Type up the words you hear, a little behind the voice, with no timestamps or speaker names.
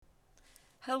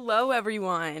Hello,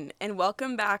 everyone, and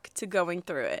welcome back to Going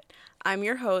Through It. I'm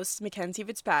your host, Mackenzie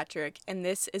Fitzpatrick, and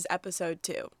this is episode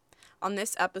 2. On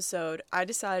this episode, I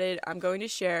decided I'm going to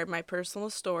share my personal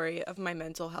story of my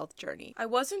mental health journey. I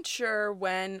wasn't sure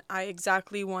when I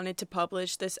exactly wanted to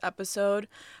publish this episode,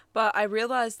 but I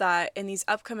realized that in these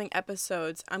upcoming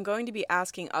episodes, I'm going to be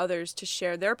asking others to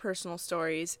share their personal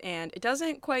stories, and it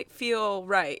doesn't quite feel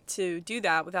right to do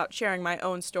that without sharing my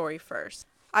own story first.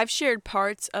 I've shared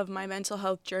parts of my mental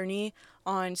health journey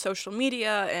on social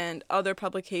media and other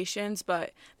publications,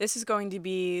 but this is going to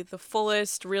be the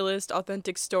fullest, realest,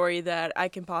 authentic story that I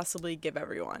can possibly give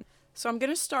everyone. So I'm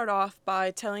going to start off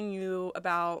by telling you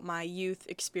about my youth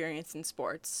experience in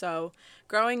sports. So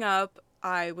growing up,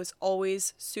 I was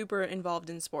always super involved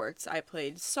in sports. I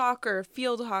played soccer,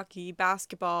 field hockey,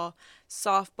 basketball,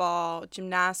 softball,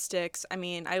 gymnastics.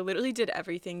 I literally did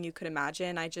everything you could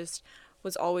imagine. I just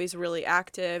was always really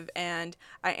active, and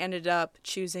I ended up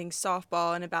choosing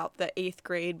softball in about the 8th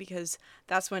grade because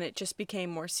that's when it just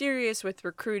became more serious with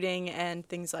recruiting and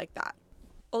things like that.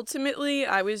 Ultimately,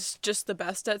 I was just the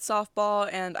best at softball,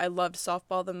 and I loved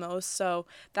softball the most, so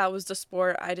that was the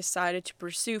sport I decided to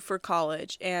pursue for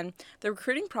college. And the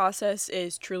recruiting process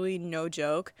is truly no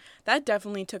joke. That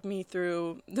definitely took me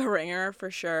through the ringer for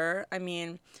sure.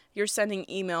 You're sending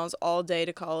emails all day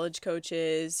to college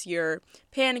coaches, you're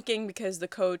panicking because the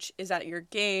coach is at your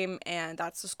game, and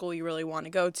that's the school you really want to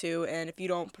go to, and if you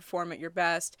don't perform at your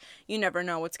best, you never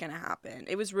know what's going to happen.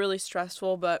 It was really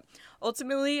stressful, but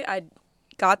ultimately, I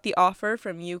got the offer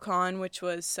from UConn, which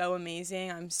was so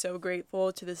amazing. I'm so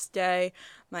grateful to this day,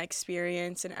 my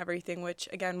experience and everything, which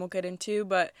again we'll get into,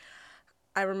 but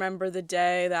I remember the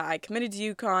day that I committed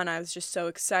to UConn. I was just so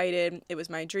excited. It was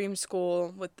my dream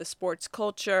school with the sports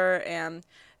culture, and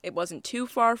it wasn't too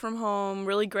far from home,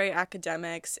 really great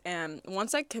academics, and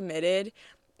once I committed,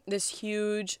 this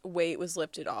huge weight was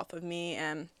lifted off of me,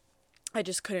 and I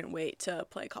just couldn't wait to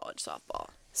play college softball.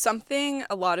 Something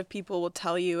a lot of people will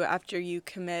tell you after you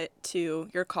commit to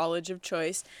your college of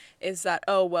choice is that,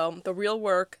 oh, well, the real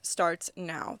work starts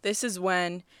now. This is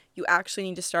when you actually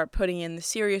need to start putting in the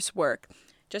serious work.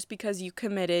 Just because you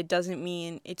committed doesn't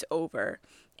mean it's over.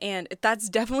 And that's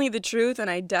definitely the truth, and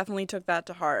I definitely took that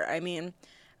to heart.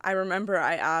 I remember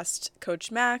I asked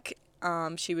Coach Mack.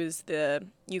 She was the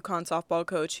UConn softball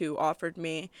coach who offered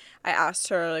me. I asked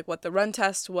her what the run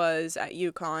test was at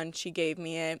UConn. She gave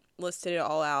me it, listed it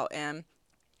all out, and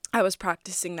I was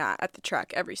practicing that at the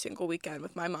track every single weekend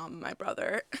with my mom and my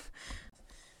brother.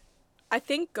 I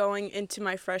think going into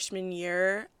my freshman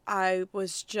year, I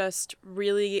was just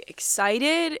really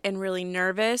excited and really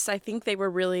nervous. I think they were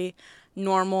really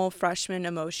normal freshman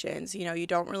emotions. You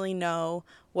don't really know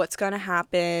what's going to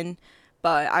happen,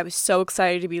 but I was so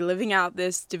excited to be living out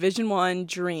this Division I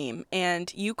dream, and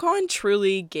UConn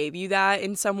truly gave you that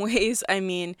in some ways.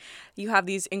 You have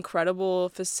these incredible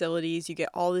facilities, you get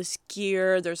all this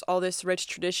gear, there's all this rich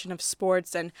tradition of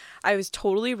sports, and I was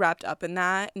totally wrapped up in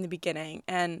that in the beginning,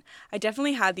 and I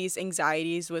definitely had these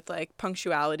anxieties with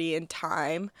punctuality and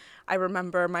time. I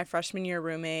remember my freshman year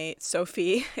roommate,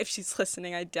 Sophie, if she's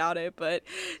listening, I doubt it, but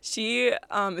she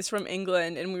is from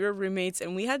England, and we were roommates,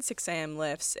 and we had 6 a.m.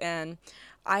 lifts, and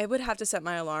I would have to set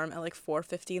my alarm at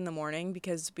 4:50 in the morning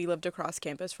because we lived across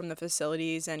campus from the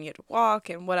facilities and you had to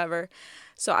walk and whatever.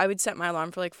 So I would set my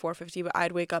alarm for 4:50, but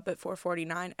I'd wake up at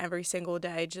 4:49 every single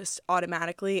day just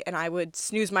automatically, and I would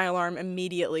snooze my alarm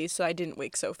immediately so I didn't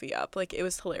wake Sophie up. It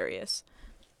was hilarious.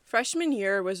 Freshman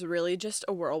year was really just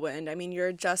a whirlwind. You're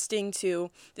adjusting to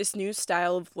this new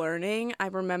style of learning. I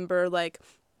remember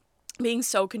being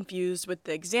so confused with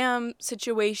the exam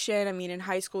situation. In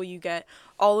high school you get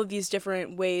all of these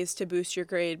different ways to boost your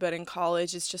grade, but in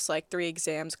college it's just 3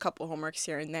 exams, a couple homeworks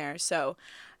here and there. So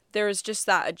there's just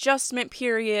that adjustment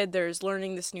period, there's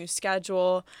learning this new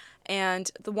schedule, and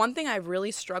the one thing I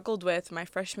really struggled with my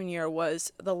freshman year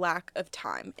was the lack of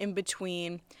time in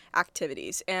between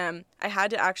activities. And I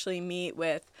had to actually meet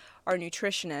with our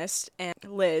nutritionist, and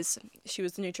Liz, she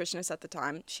was the nutritionist at the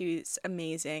time. She's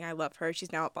amazing. I love her.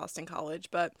 She's now at Boston College,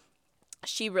 but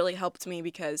she really helped me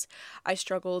because I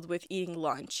struggled with eating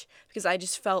lunch because I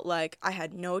just felt like I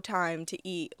had no time to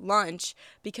eat lunch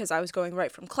because I was going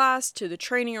right from class to the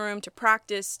training room to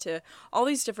practice to all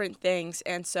these different things.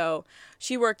 And so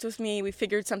she worked with me. We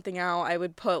figured something out. I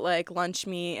would put lunch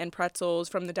meat and pretzels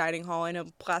from the dining hall in a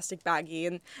plastic baggie,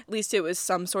 and at least it was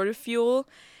some sort of fuel.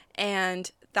 And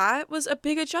that was a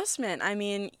big adjustment.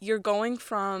 You're going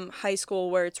from high school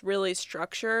where it's really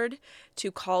structured to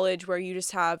college where you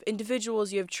just have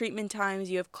individuals, you have treatment times,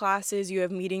 you have classes, you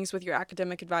have meetings with your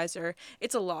academic advisor.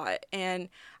 It's a lot. And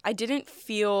I didn't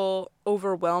feel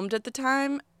overwhelmed at the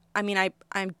time. I mean, I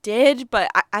did,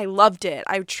 but I loved it.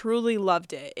 I truly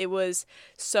loved it. It was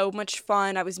so much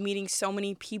fun. I was meeting so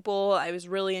many people. I was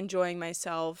really enjoying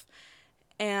myself.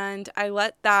 And I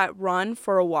let that run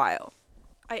for a while.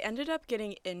 I ended up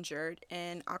getting injured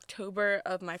in October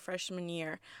of my freshman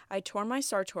year. I tore my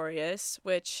sartorius,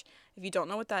 which, if you don't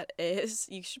know what that is,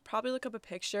 you should probably look up a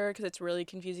picture because it's really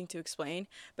confusing to explain.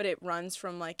 But it runs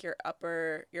from like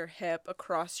your hip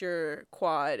across your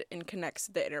quad and connects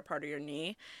to the inner part of your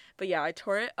knee. But yeah, I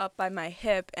tore it up by my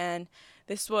hip, and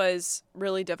this was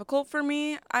really difficult for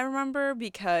me, I remember,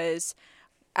 because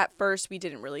at first we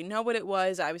didn't really know what it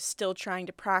was. I was still trying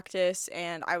to practice,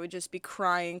 and I would just be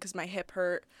crying because my hip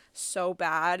hurt so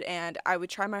bad, and I would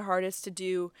try my hardest to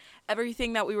do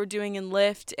everything that we were doing in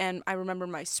lift, and I remember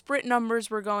my sprint numbers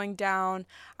were going down.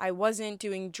 I wasn't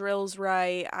doing drills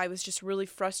right. I was just really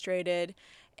frustrated.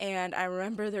 And I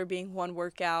remember there being one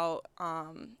workout,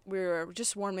 we were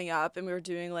just warming up and we were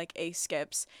doing like A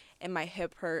skips, and my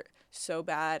hip hurt so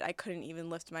bad I couldn't even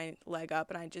lift my leg up,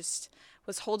 and I just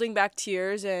was holding back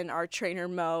tears, and our trainer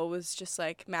Mo was just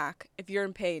like, "Mac, if you're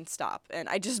in pain, stop." And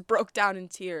I just broke down in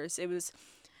tears. It was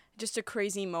just a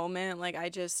crazy moment. Like, I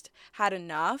just had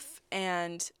enough,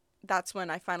 and that's when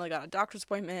I finally got a doctor's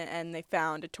appointment and they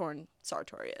found a torn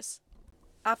sartorius.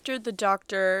 After the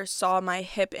doctor saw my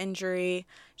hip injury,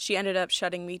 she ended up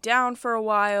shutting me down for a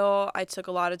while. I took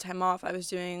a lot of time off. I was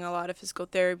doing a lot of physical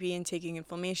therapy and taking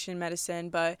inflammation medicine,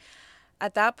 but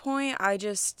at that point, I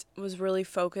just was really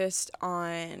focused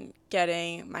on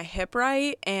getting my hip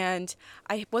right, and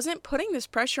I wasn't putting this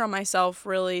pressure on myself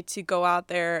really to go out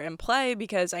there and play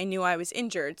because I knew I was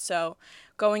injured. So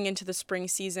going into the spring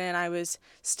season, I was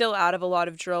still out of a lot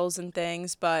of drills and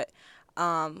things, but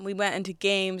we went into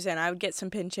games and I would get some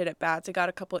pinch hit at bats. I got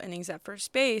a couple innings at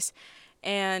first base,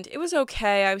 and it was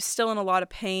okay. I was still in a lot of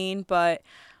pain, but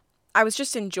I was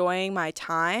just enjoying my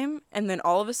time, and then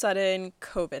all of a sudden,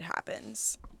 COVID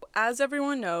happens. As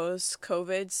everyone knows,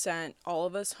 COVID sent all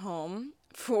of us home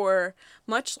for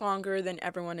much longer than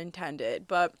everyone intended,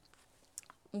 but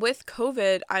with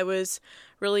COVID, I was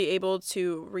really able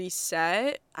to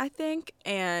reset, I think,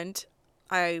 and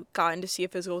I got in to see a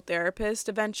physical therapist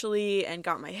eventually and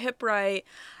got my hip right.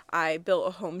 I built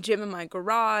a home gym in my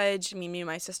garage. Me and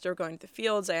my sister were going to the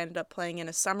fields. I ended up playing in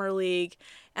a summer league,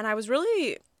 and I was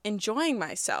really enjoying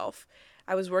myself.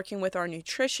 I was working with our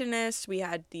nutritionist. We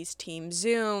had these team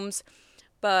Zooms,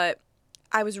 but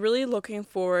I was really looking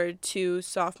forward to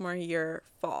sophomore year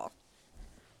fall.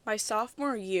 My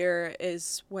sophomore year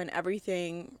is when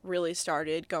everything really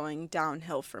started going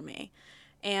downhill for me.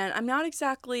 And I'm not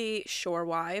exactly sure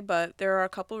why, but there are a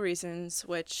couple reasons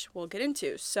which we'll get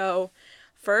into. So,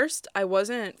 first, I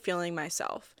wasn't feeling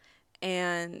myself.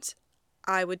 And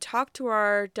I would talk to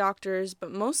our doctors,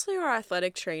 but mostly our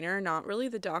athletic trainer, not really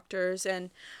the doctors,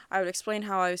 and I would explain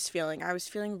how I was feeling. I was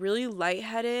feeling really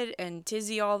lightheaded and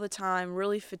dizzy all the time,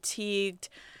 really fatigued.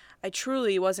 I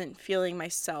truly wasn't feeling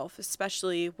myself,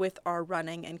 especially with our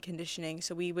running and conditioning.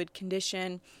 So we would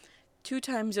condition 2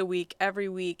 times a week, every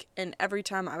week, and every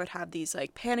time I would have these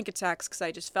like panic attacks because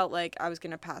I just felt like I was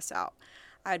going to pass out.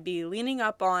 I'd be leaning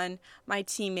up on my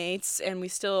teammates, and we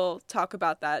still talk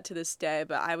about that to this day,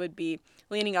 but I would be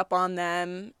leaning up on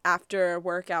them after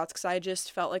workouts because I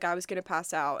just felt like I was going to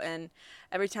pass out. And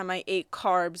every time I ate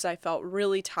carbs, I felt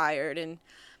really tired, and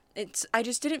I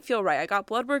just didn't feel right. I got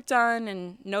blood work done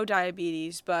and no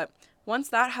diabetes, but once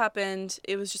that happened,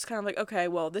 it was just kind of like, okay,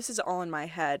 well, this is all in my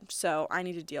head, so I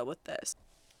need to deal with this.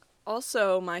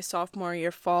 Also, my sophomore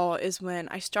year fall is when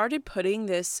I started putting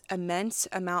this immense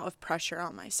amount of pressure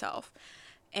on myself.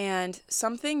 And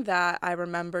something that I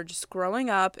remember just growing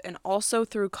up and also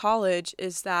through college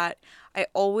is that I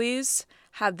always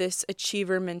had this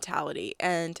achiever mentality.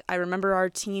 And I remember our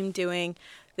team doing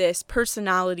this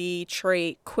personality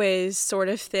trait quiz sort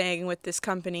of thing with this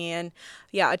company. And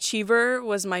yeah, achiever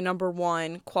was my number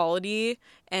one quality,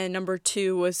 and number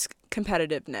two was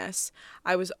competitiveness.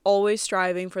 I was always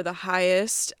striving for the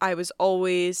highest. I was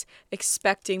always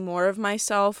expecting more of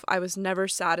myself. I was never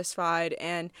satisfied,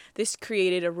 and this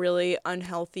created a really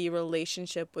unhealthy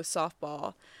relationship with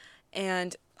softball,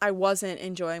 and I wasn't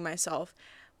enjoying myself.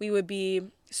 We would be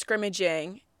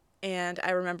scrimmaging, and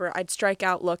I remember I'd strike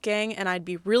out looking, and I'd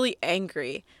be really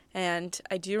angry. And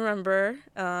I do remember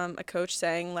a coach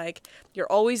saying, like,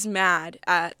 you're always mad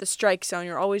at the strike zone,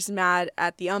 you're always mad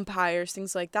at the umpires,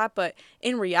 things like that. But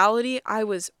in reality, I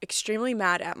was extremely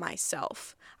mad at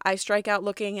myself. I strike out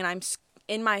looking, and I'm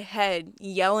in my head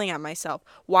yelling at myself,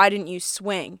 why didn't you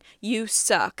swing? You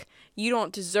suck. You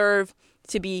don't deserve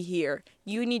to be here.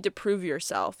 You need to prove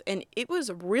yourself. And it was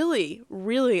really,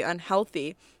 really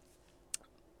unhealthy.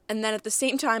 And then at the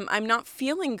same time, I'm not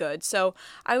feeling good. So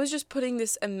I was just putting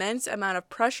this immense amount of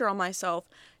pressure on myself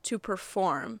to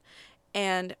perform.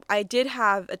 And I did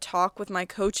have a talk with my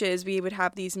coaches. We would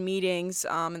have these meetings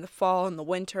in the fall, in the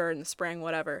winter, in the spring,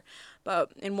 whatever.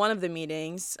 But in one of the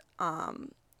meetings,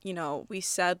 we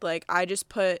said, like, I just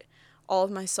put all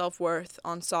of my self-worth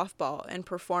on softball and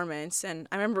performance. And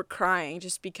I remember crying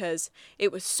just because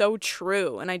it was so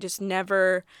true. And I just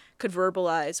never could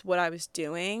verbalize what I was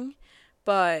doing.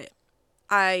 But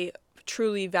I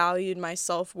truly valued my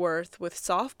self-worth with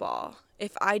softball.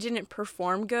 If I didn't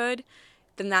perform good,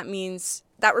 then that means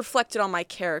that reflected on my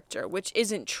character, which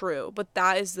isn't true, but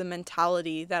that is the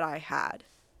mentality that I had.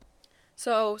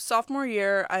 So sophomore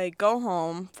year, I go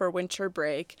home for winter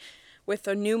break with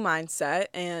a new mindset,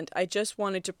 and I just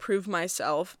wanted to prove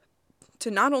myself to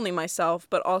not only myself,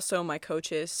 but also my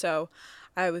coaches. So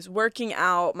I was working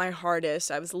out my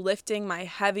hardest. I was lifting my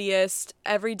heaviest.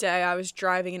 Every day I was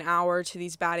driving an hour to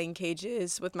these batting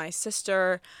cages with my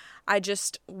sister. I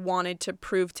just wanted to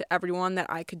prove to everyone that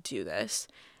I could do this.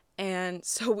 And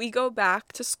so we go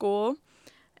back to school,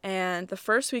 and the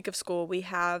first week of school we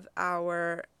have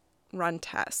our run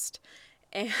test.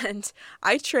 And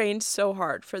I trained so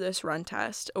hard for this run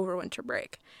test over winter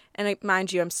break. And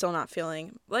mind you, I'm still not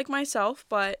feeling like myself,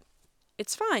 but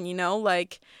it's fine,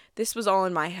 this was all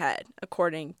in my head,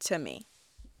 according to me.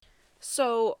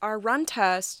 So our run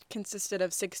test consisted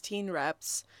of 16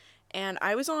 reps, and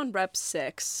I was on rep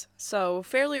 6, so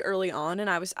fairly early on, and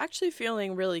I was actually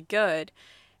feeling really good.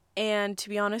 And to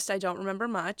be honest, I don't remember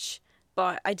much,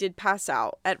 but I did pass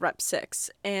out at rep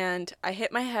 6, and I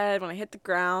hit my head when I hit the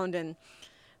ground, and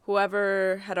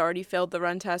whoever had already failed the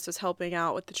run test was helping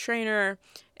out with the trainer,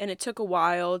 and it took a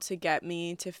while to get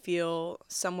me to feel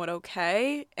somewhat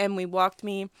okay. And we walked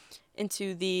me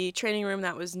into the training room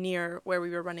that was near where we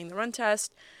were running the run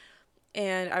test.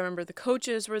 And I remember the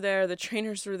coaches were there, the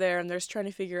trainers were there, and they're just trying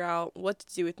to figure out what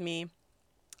to do with me.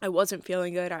 I wasn't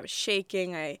feeling good. I was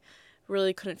shaking. I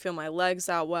really couldn't feel my legs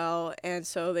out well. And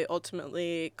so they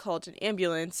ultimately called an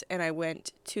ambulance, and I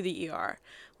went to the ER,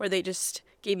 where they just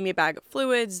gave me a bag of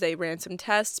fluids. They ran some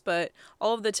tests, but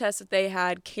all of the tests that they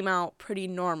had came out pretty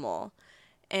normal.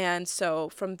 And so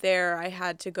from there, I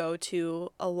had to go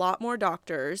to a lot more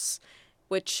doctors,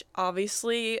 which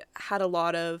obviously had a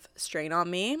lot of strain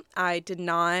on me. I did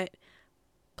not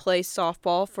play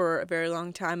softball for a very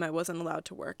long time. I wasn't allowed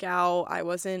to work out. I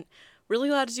wasn't really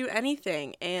allowed to do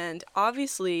anything. And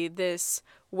obviously this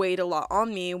weighed a lot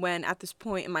on me when at this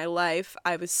point in my life,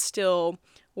 I was still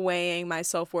weighing my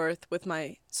self-worth with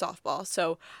my softball.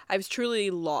 So I was truly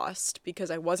lost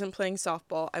because I wasn't playing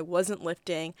softball. I wasn't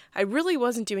lifting. I really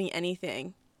wasn't doing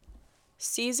anything.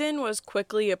 Season was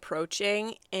quickly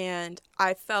approaching, and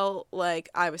I felt like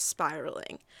I was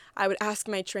spiraling. I would ask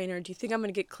my trainer, do you think I'm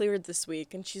going to get cleared this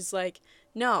week? And she's like,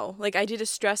 no. Like, I did a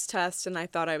stress test, and I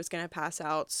thought I was going to pass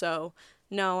out. So,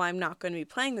 no, I'm not going to be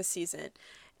playing this season.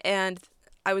 And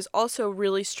I was also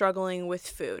really struggling with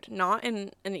food, not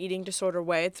in an eating disorder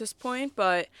way at this point,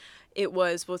 but it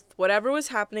was with whatever was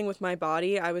happening with my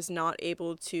body. I was not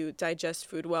able to digest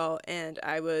food well, and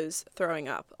I was throwing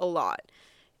up a lot.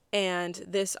 And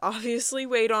this obviously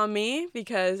weighed on me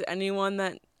because anyone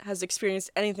that has experienced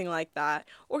anything like that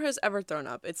or has ever thrown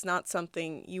up, it's not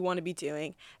something you want to be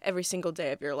doing every single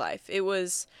day of your life. It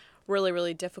was really,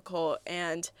 really difficult,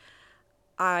 and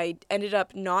I ended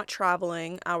up not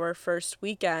traveling our first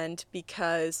weekend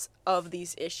because of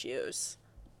these issues.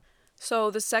 So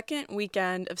the second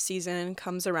weekend of season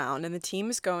comes around, and the team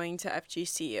is going to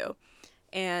FGCU,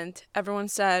 and everyone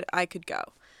said I could go.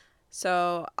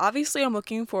 So obviously I'm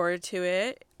looking forward to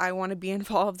it. I want to be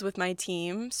involved with my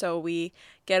team. So we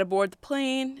get aboard the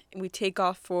plane, we take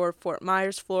off for Fort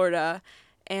Myers, Florida,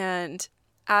 and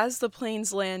as the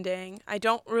plane's landing, I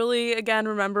don't really, again,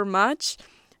 remember much,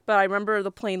 but I remember the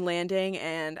plane landing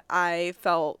and I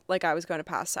felt like I was going to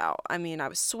pass out. I mean, I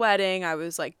was sweating. I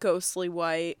was like ghostly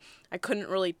white. I couldn't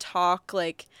really talk.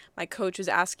 Like, my coach was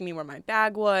asking me where my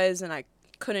bag was, and I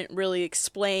couldn't really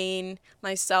explain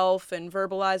myself and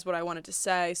verbalize what I wanted to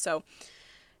say. So,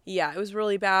 yeah, it was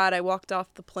really bad. I walked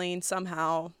off the plane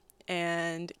somehow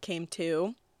and came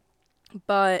to.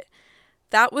 But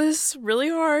that was really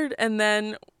hard. And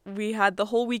then we had the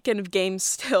whole weekend of games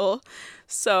still.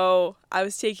 So I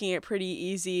was taking it pretty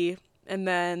easy. And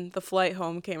then the flight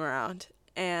home came around.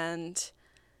 And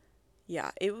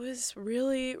yeah, it was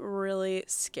really, really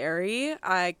scary.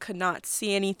 I could not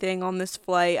see anything on this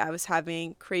flight. I was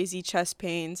having crazy chest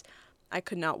pains. I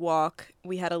could not walk.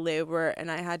 We had a layover and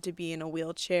I had to be in a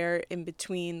wheelchair in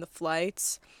between the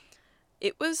flights.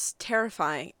 It was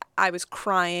terrifying. I was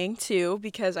crying too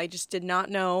because I just did not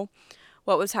know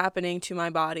what was happening to my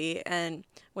body. And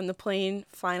when the plane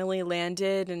finally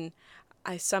landed and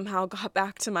I somehow got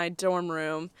back to my dorm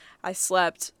room, I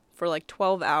slept for like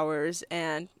 12 hours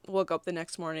and woke up the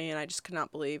next morning and I just could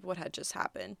not believe what had just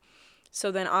happened.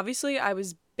 So then obviously I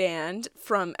was banned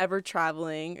from ever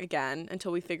traveling again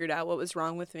until we figured out what was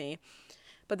wrong with me.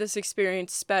 But this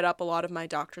experience sped up a lot of my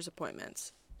doctor's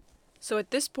appointments. So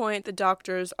at this point, the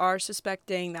doctors are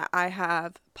suspecting that I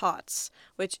have POTS,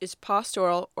 which is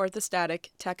postural orthostatic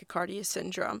tachycardia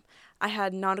syndrome. I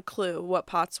had not a clue what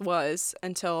POTS was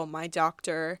until my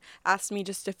doctor asked me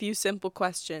just a few simple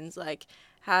questions like,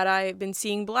 had I been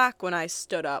seeing black when I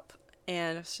stood up?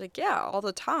 And I was like, yeah, all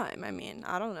the time. I mean,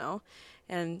 I don't know.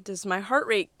 And does my heart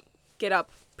rate get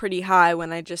up pretty high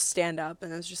when I just stand up?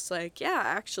 And I was just like, yeah,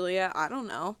 actually, I don't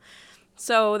know.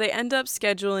 So they end up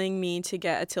scheduling me to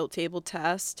get a tilt table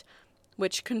test,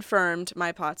 which confirmed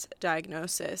my POTS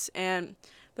diagnosis. And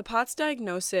the POTS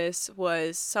diagnosis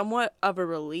was somewhat of a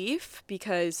relief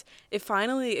because it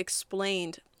finally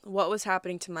explained what was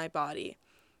happening to my body.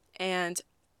 And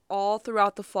all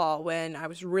throughout the fall, when I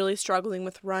was really struggling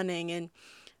with running and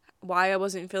why I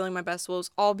wasn't feeling my best, well, it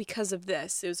was all because of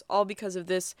this. It was all because of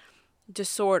this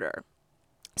disorder.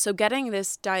 So getting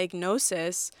this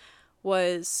diagnosis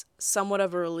was somewhat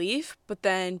of a relief, but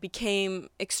then became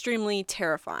extremely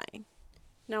terrifying.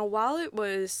 Now, while it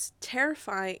was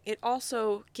terrifying, it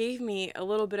also gave me a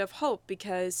little bit of hope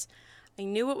because I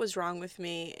knew what was wrong with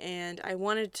me and I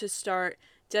wanted to start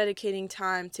dedicating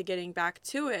time to getting back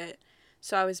to it.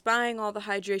 So I was buying all the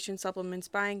hydration supplements,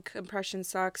 buying compression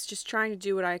socks, just trying to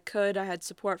do what I could. I had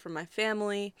support from my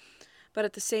family, but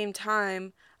at the same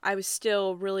time, I was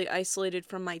still really isolated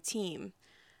from my team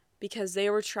because they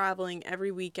were traveling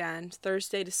every weekend,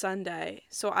 Thursday to Sunday,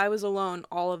 so I was alone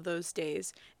all of those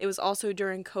days. It was also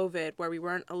during COVID where we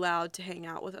weren't allowed to hang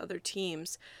out with other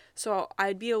teams, so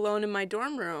I'd be alone in my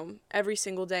dorm room every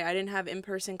single day. I didn't have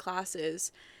in-person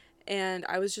classes, and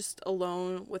I was just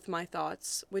alone with my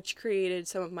thoughts, which created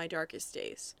some of my darkest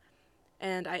days.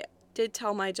 And I did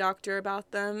tell my doctor about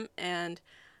them, and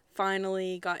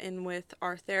finally got in with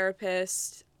our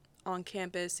therapist on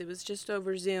campus. It was just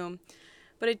over Zoom.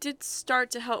 But it did start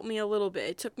to help me a little bit.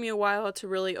 It took me a while to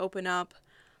really open up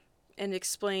and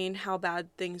explain how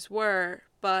bad things were,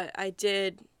 but I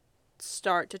did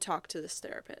start to talk to this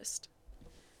therapist.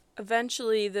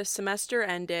 Eventually, the semester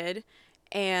ended,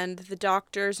 and the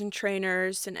doctors and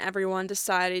trainers and everyone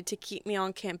decided to keep me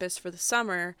on campus for the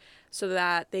summer so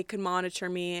that they could monitor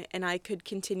me and I could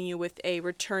continue with a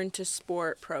return to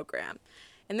sport program.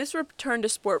 And this return to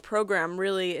sport program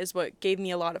really is what gave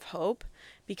me a lot of hope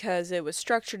because it was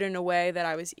structured in a way that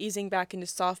I was easing back into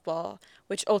softball,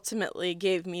 which ultimately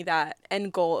gave me that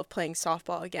end goal of playing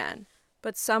softball again.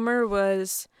 But summer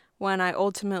was when I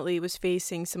ultimately was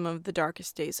facing some of the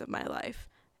darkest days of my life.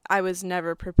 I was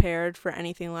never prepared for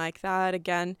anything like that.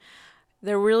 Again,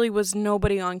 there really was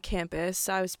nobody on campus.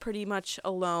 I was pretty much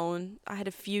alone. I had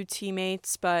a few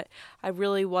teammates, but I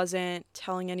really wasn't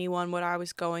telling anyone what I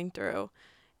was going through.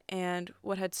 And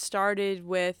what had started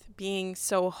with being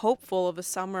so hopeful of a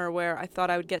summer where I thought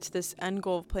I would get to this end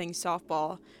goal of playing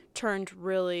softball turned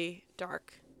really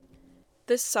dark.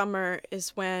 This summer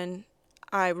is when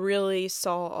I really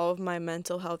saw all of my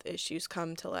mental health issues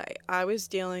come to light. I was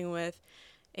dealing with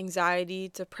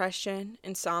anxiety, depression,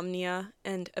 insomnia,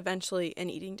 and eventually an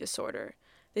eating disorder.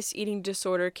 This eating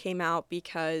disorder came out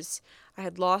because I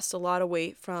had lost a lot of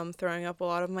weight from throwing up a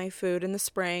lot of my food in the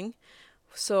spring.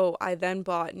 So I then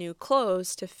bought new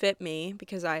clothes to fit me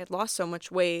because I had lost so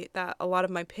much weight that a lot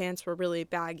of my pants were really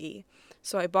baggy.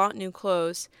 So I bought new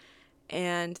clothes,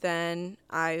 and then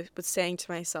I was saying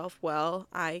to myself, well,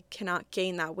 I cannot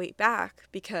gain that weight back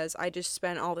because I just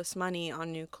spent all this money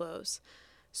on new clothes.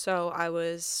 So I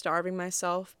was starving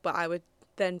myself, but I would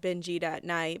then binge eat at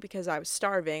night because I was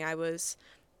starving. I was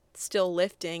still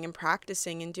lifting and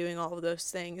practicing and doing all of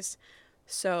those things.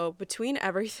 So between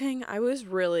everything, I was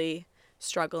really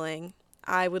struggling.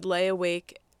 I would lay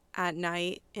awake at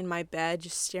night in my bed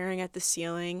just staring at the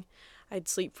ceiling. I'd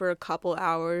sleep for a couple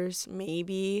hours,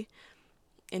 maybe,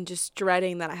 and just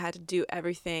dreading that I had to do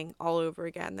everything all over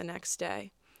again the next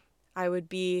day. I would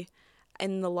be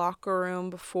in the locker room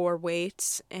before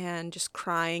weights and just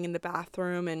crying in the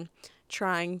bathroom and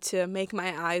trying to make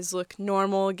my eyes look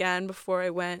normal again before I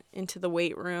went into the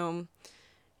weight room.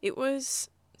 It was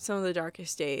some of the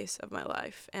darkest days of my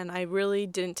life, and I really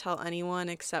didn't tell anyone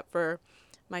except for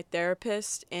my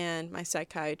therapist and my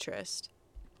psychiatrist.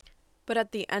 But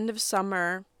at the end of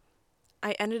summer,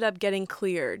 I ended up getting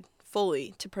cleared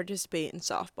fully to participate in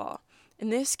softball,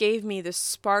 and this gave me this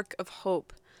spark of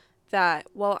hope that,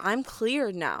 well, I'm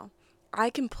cleared now. I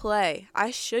can play.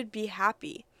 I should be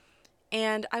happy.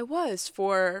 And I was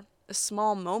for a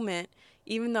small moment,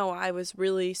 even though I was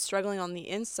really struggling on the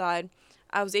inside.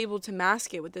 I was able to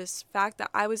mask it with this fact that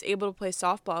I was able to play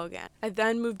softball again. I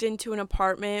then moved into an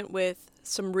apartment with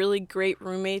some really great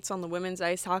roommates on the women's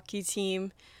ice hockey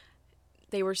team.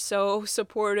 They were so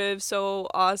supportive, so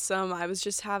awesome. I was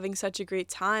just having such a great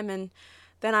time. And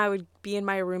then I would be in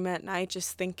my room at night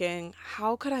just thinking,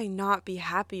 how could I not be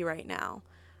happy right now?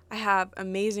 I have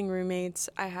amazing roommates.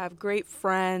 I have great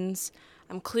friends.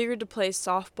 I'm cleared to play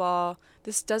softball.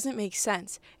 This doesn't make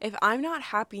sense. If I'm not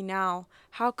happy now,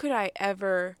 how could I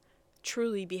ever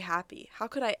truly be happy? How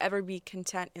could I ever be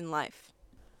content in life?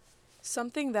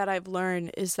 Something that I've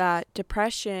learned is that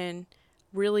depression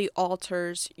really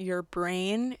alters your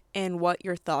brain and what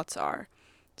your thoughts are.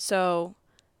 So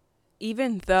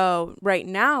even though right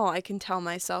now I can tell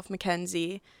myself,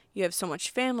 Mackenzie, you have so much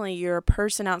family, you're a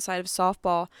person outside of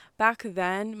softball, back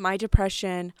then my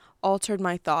depression altered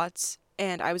my thoughts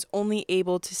and I was only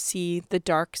able to see the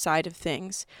dark side of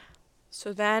things.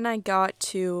 So then I got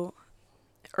to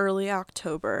early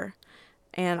October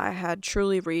and I had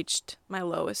truly reached my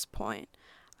lowest point.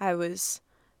 I was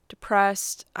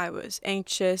depressed, I was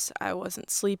anxious, I wasn't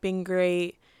sleeping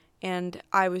great, and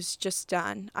I was just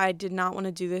done. I did not want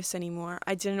to do this anymore.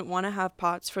 I didn't want to have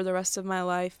POTS for the rest of my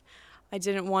life. I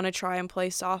didn't want to try and play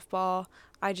softball.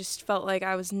 I just felt like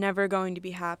I was never going to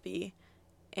be happy.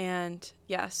 And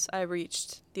yes, I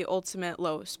reached the ultimate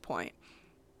lowest point.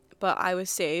 But I was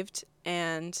saved,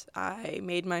 and I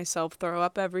made myself throw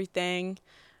up everything.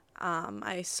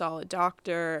 I saw a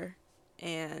doctor,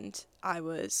 and I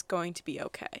was going to be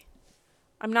okay.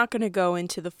 I'm not going to go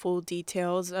into the full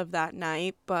details of that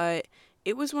night, but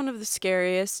it was one of the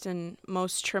scariest and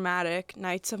most traumatic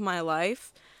nights of my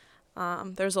life.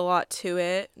 There's a lot to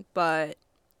it, but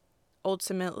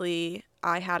ultimately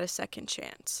I had a second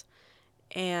chance.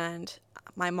 And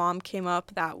my mom came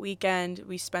up that weekend.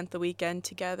 We spent the weekend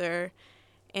together,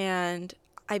 and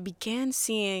I began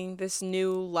seeing this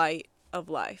new light of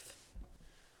life.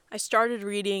 I started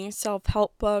reading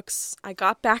self-help books. I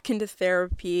got back into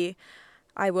therapy.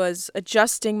 I was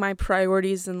adjusting my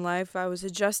priorities in life. I was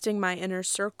adjusting my inner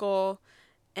circle,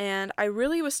 and I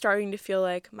really was starting to feel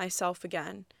like myself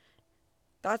again.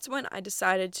 That's when I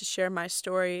decided to share my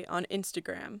story on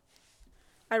Instagram.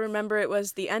 I remember it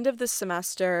was the end of the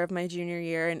semester of my junior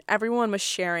year, and everyone was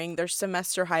sharing their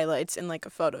semester highlights in like a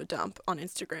photo dump on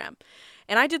Instagram.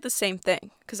 And I did the same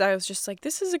thing because I was just like,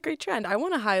 this is a great trend. I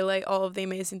want to highlight all of the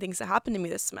amazing things that happened to me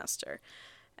this semester.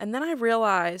 And then I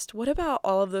realized, what about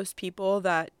all of those people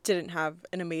that didn't have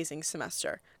an amazing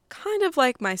semester? Kind of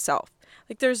like myself.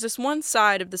 Like there's this one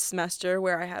side of the semester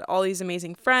where I had all these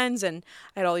amazing friends and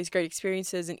I had all these great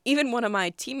experiences. And even one of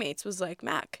my teammates was like,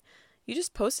 Mac, you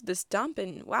just posted this dump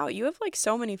and wow, you have like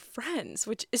so many friends,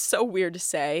 which is so weird to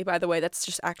say. By the way, that's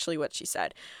just actually what she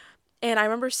said. And I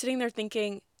remember sitting there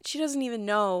thinking, she doesn't even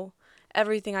know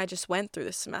everything I just went through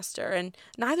this semester. And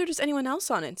neither does anyone else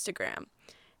on Instagram.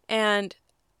 And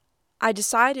I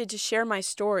decided to share my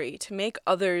story to make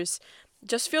others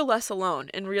just feel less alone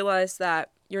and realize that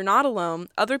you're not alone.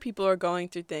 Other people are going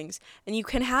through things and you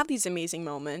can have these amazing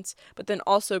moments, but then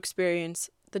also experience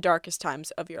the darkest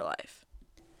times of your life.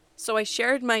 So I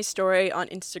shared my story on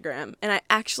Instagram and I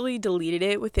actually deleted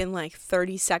it within like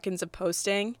 30 seconds of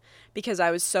posting because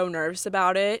I was so nervous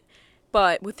about it.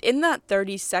 But within that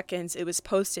 30 seconds it was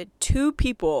posted, 2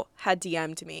 people had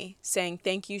DM'd me saying,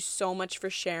 thank you so much for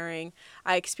sharing.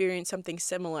 I experienced something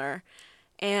similar.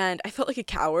 And I felt like a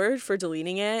coward for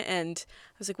deleting it. And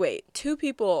I was like, wait, 2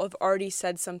 people have already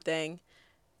said something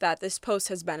that this post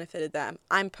has benefited them.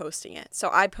 I'm posting it. So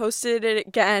I posted it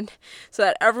again so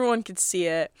that everyone could see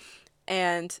it.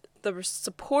 And the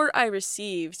support I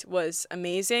received was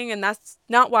amazing. And that's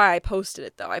not why I posted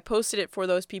it, though. I posted it for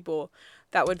those people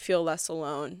that would feel less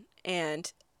alone.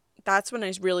 And that's when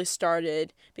I really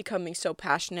started becoming so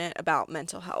passionate about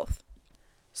mental health.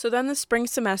 So then the spring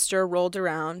semester rolled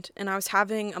around and I was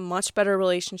having a much better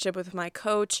relationship with my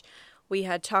coach. We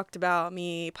had talked about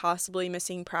me possibly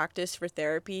missing practice for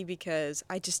therapy because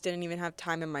I just didn't even have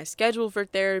time in my schedule for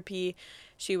therapy.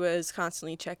 She was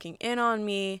constantly checking in on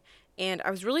me, and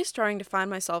I was really starting to find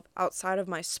myself outside of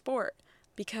my sport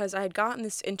because I had gotten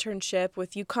this internship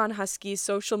with Yukon Huskies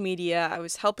social media. I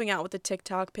was helping out with the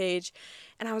TikTok page,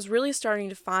 and I was really starting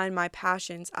to find my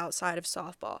passions outside of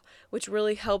softball, which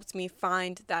really helped me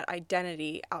find that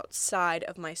identity outside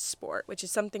of my sport, which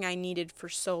is something I needed for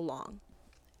so long.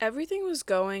 Everything was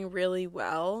going really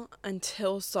well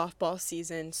until softball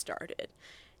season started.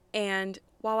 And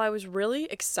while I was really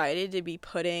excited to be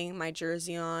putting my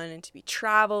jersey on and to be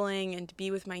traveling and to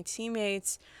be with my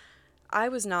teammates, I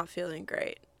was not feeling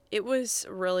great. It was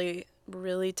really,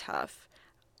 really tough.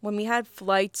 When we had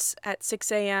flights at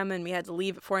 6 a.m. and we had to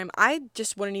leave at 4 a.m., I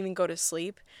just wouldn't even go to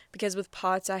sleep because with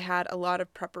POTS, I had a lot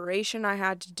of preparation I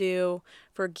had to do.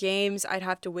 For games, I'd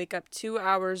have to wake up 2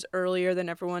 hours earlier than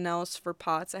everyone else for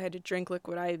POTS. I had to drink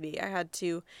liquid IV. I had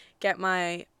to get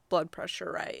my blood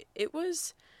pressure right. It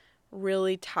was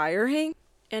really tiring,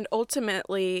 and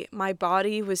ultimately, my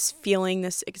body was feeling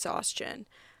this exhaustion.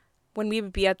 When we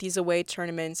would be at these away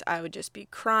tournaments, I would just be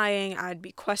crying. I'd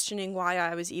be questioning why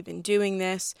I was even doing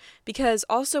this. Because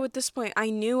also at this point, I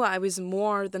knew I was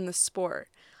more than the sport.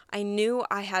 I knew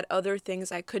I had other things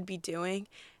I could be doing.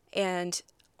 And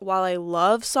while I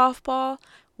love softball,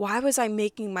 why was I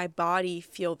making my body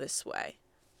feel this way?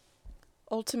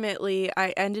 Ultimately, I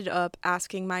ended up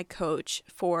asking my coach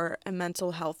for a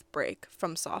mental health break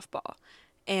from softball.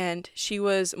 And she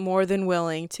was more than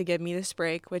willing to give me this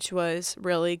break, which was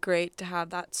really great to have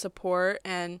that support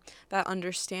and that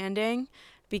understanding,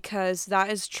 because that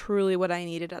is truly what I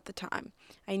needed at the time.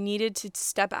 I needed to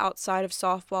step outside of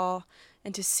softball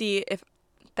and to see if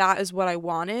that is what I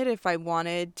wanted, if I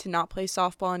wanted to not play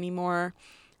softball anymore.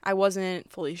 I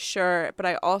wasn't fully sure, but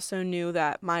I also knew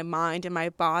that my mind and my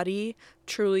body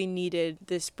truly needed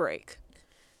this break.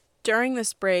 During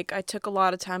this break, I took a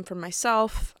lot of time for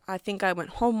myself. I think I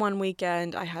went home one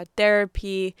weekend, I had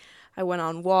therapy, I went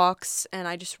on walks, and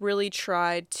I just really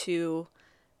tried to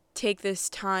take this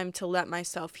time to let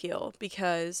myself heal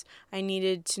because I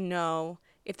needed to know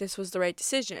if this was the right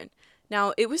decision.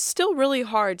 Now, it was still really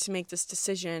hard to make this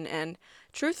decision, and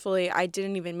truthfully, I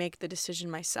didn't even make the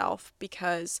decision myself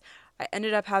because I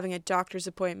ended up having a doctor's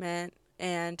appointment,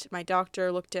 and my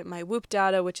doctor looked at my Whoop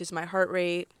data, which is my heart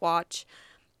rate watch,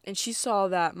 and she saw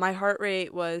that my heart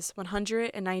rate was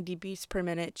 190 beats per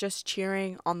minute just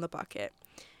cheering on the bucket.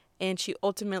 And she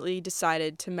ultimately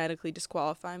decided to medically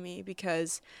disqualify me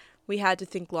because we had to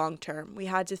think long term. We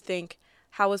had to think,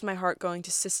 how is my heart going to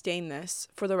sustain this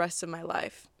for the rest of my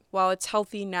life? While it's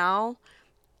healthy now,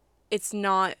 it's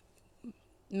not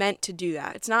meant to do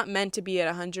that. It's not meant to be at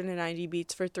 190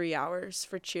 beats for 3 hours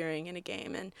for cheering in a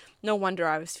game. And no wonder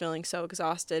I was feeling so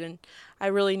exhausted, and I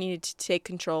really needed to take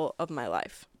control of my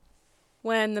life.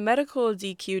 When the medical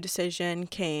DQ decision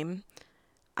came,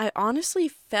 I honestly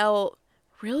felt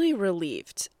really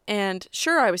relieved. And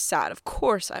sure, I was sad. Of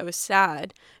course, I was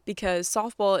sad because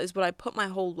softball is what I put my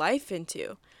whole life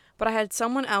into. But I had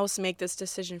someone else make this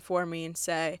decision for me and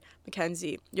say,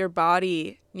 Mackenzie, your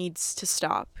body needs to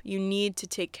stop. You need to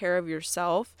take care of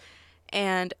yourself.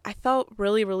 And I felt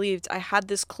really relieved. I had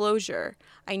this closure.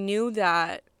 I knew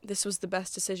that this was the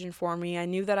best decision for me. I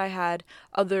knew that I had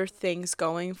other things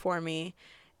going for me.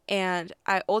 And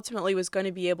I ultimately was going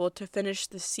to be able to finish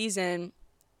the season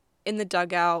in the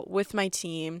dugout with my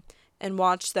team and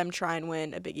watch them try and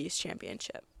win a Big East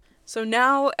championship. So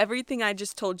now everything I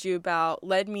just told you about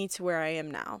led me to where I am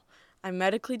now. I'm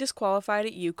medically disqualified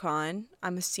at UConn.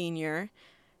 I'm a senior.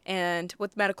 And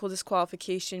with medical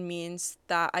disqualification means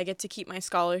that I get to keep my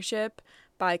scholarship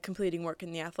by completing work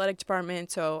in the athletic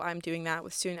department. So I'm doing that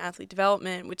with student athlete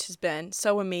development, which has been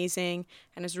so amazing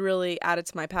and has really added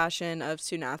to my passion of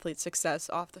student athlete success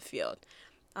off the field.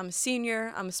 I'm a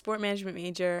senior, I'm a sport management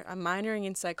major, I'm minoring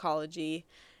in psychology,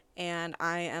 and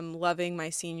I am loving my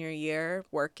senior year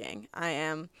working. I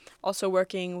am also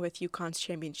working with UConn's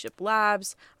championship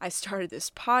labs. I started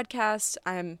this podcast.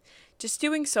 I'm just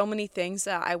doing so many things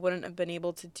that I wouldn't have been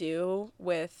able to do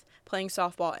with playing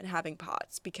softball and having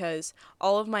POTS because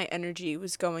all of my energy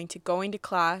was going to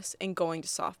class and going to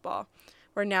softball,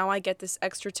 where now I get this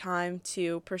extra time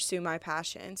to pursue my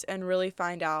passions and really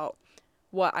find out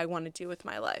what I want to do with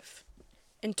my life.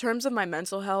 In terms of my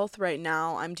mental health right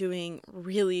now, I'm doing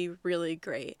really, really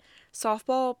great.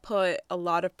 Softball put a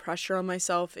lot of pressure on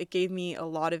myself. It gave me a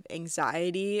lot of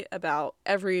anxiety about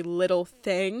every little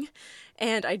thing,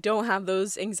 and I don't have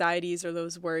those anxieties or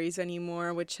those worries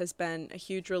anymore, which has been a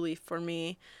huge relief for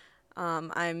me.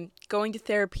 I'm going to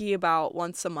therapy about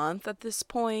once a month at this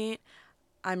point.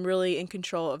 I'm really in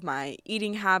control of my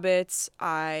eating habits.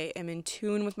 I am in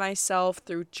tune with myself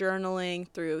through journaling,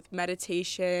 through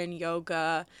meditation,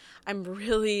 yoga. I'm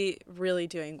really, really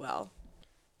doing well.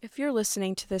 If you're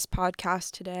listening to this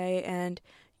podcast today and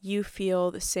you feel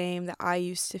the same that I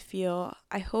used to feel,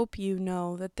 I hope you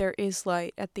know that there is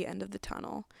light at the end of the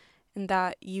tunnel and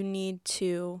that you need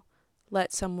to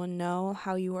let someone know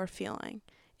how you are feeling.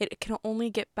 It can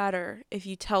only get better if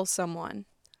you tell someone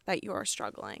that you are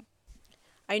struggling.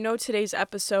 I know today's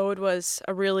episode was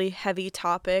a really heavy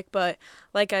topic, but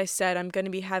like I said, I'm going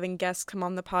to be having guests come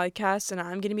on the podcast and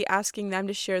I'm going to be asking them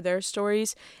to share their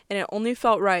stories, and it only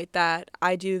felt right that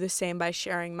I do the same by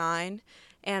sharing mine.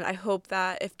 And I hope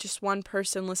that if just one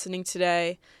person listening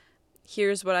today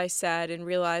hears what I said and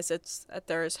realizes that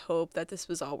there is hope, that this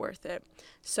was all worth it.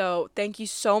 So thank you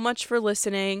so much for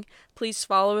listening. Please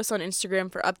follow us on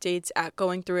Instagram for updates at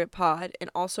Going Through It Pod, and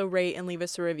also rate and leave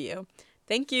us a review.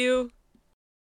 Thank you.